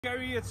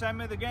Karri, it's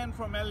Ahmed again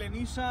from LA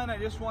Nissan. I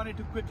just wanted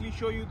to quickly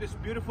show you this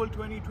beautiful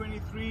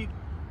 2023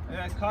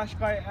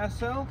 Qashqai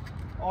SL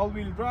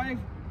all-wheel drive.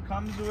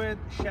 Comes with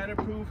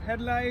shatterproof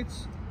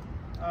headlights,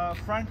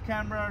 front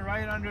camera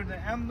right under the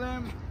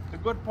emblem. The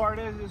good part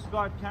is it's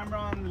got camera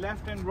on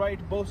left and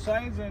right both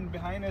sides and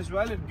behind as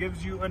well. It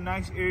gives you a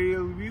nice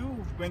aerial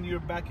view when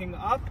you're backing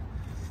up.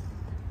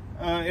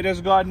 It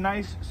has got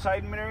nice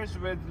side mirrors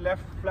with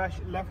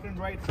left and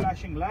right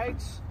flashing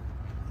lights.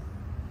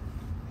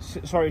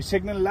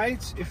 Signal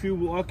lights if you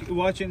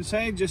watch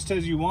inside, just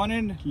as you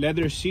wanted.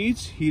 Leather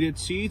seats, heated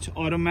seats,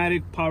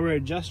 automatic power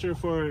adjuster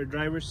for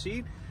driver's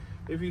seat.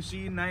 If you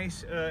see,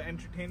 nice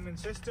entertainment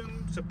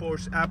system,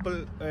 supports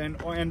Apple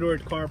and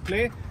Android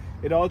CarPlay.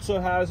 It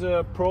also has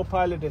a Pro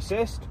Pilot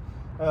Assist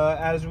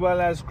as well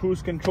as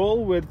cruise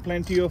control with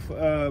plenty of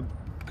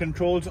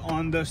controls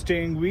on the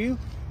steering wheel.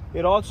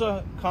 It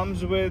also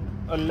comes with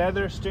a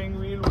leather steering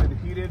wheel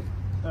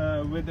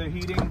with a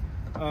heating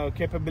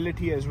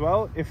capability as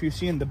well. If you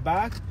see in the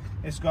back,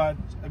 it's got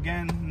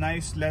again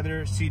nice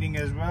leather seating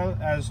as well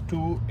as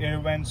two air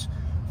vents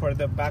for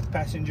the back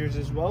passengers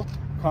as well.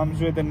 Comes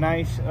with a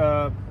nice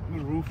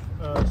sunroof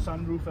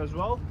as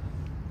well.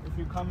 If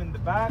you come in the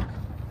back,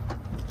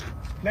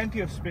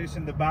 plenty of space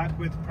in the back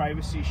with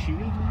privacy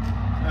shield.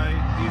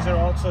 These are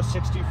also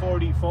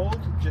 60/40 fold,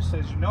 just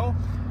as you know.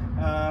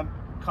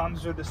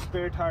 Comes with a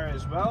spare tire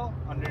as well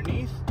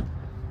underneath.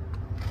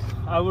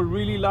 I would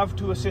really love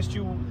to assist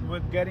you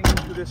with getting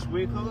into this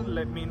vehicle.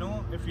 Let me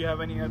know if you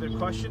have any other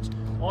questions.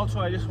 Also,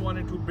 I just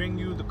wanted to bring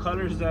you the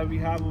colors that we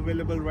have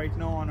available right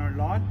now on our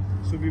lot.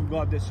 So we've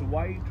got this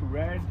white,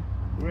 red,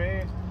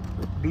 gray,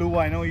 blue.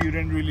 I know you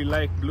didn't really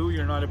like blue,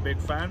 you're not a big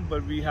fan,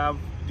 but we have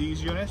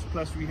these units,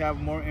 plus we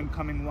have more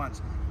incoming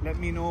ones. Let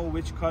me know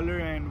which color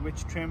and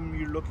which trim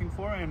you're looking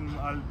for, and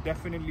I'll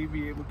definitely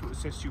be able to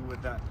assist you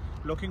with that.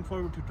 Looking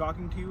forward to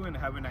talking to you, and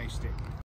have a nice day.